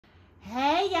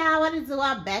Hey y'all, what is it?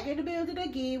 I'm back in the building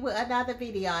again with another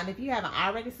video. And if you haven't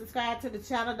already subscribed to the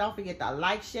channel, don't forget to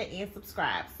like, share, and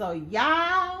subscribe. So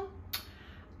y'all,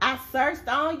 I searched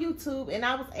on YouTube and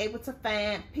I was able to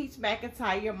find Peach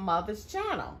McIntyre mother's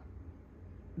channel,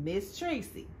 Miss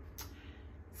Tracy.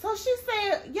 So she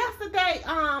said yesterday,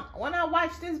 when I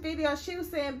watched this video, she was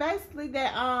saying basically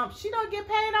that she don't get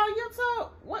paid on YouTube.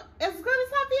 What, as good as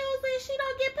her views is, she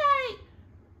don't get paid.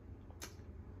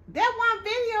 That one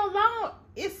video alone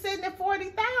is sitting at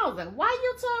 40,000. Why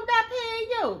YouTube not paying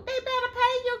you? They better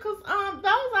pay you because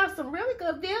those are some really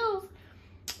good views.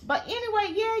 But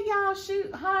anyway, yeah,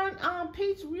 y'all, her and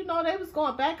Peach, you know, they was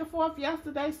going back and forth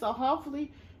yesterday. So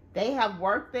hopefully they have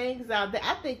worked things out.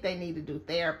 I think they need to do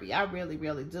therapy. I really,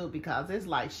 really do, because it's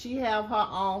like she have her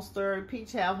own story,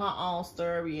 Peach have her own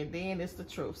story, and then it's the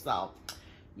truth. So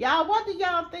y'all, what do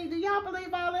y'all think? Do y'all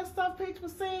believe all that stuff Peach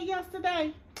was saying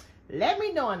yesterday? Let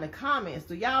me know in the comments.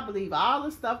 Do y'all believe all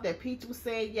the stuff that Peach was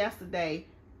saying yesterday?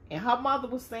 And her mother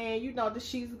was saying, you know, that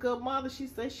she's a good mother. She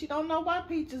said she don't know why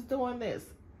Peach is doing this.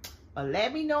 But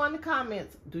let me know in the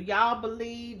comments. Do y'all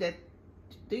believe that?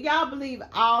 Do y'all believe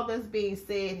all that's being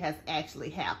said has actually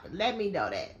happened? Let me know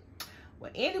that.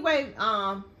 Well, anyway,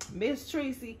 Miss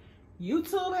Tracy,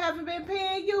 YouTube haven't been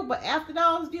paying you, but after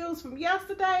those views from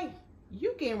yesterday,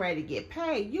 you getting ready to get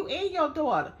paid. You and your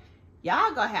daughter.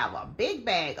 Y'all gonna have a big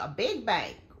bag, a big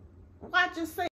bank. Watch and see.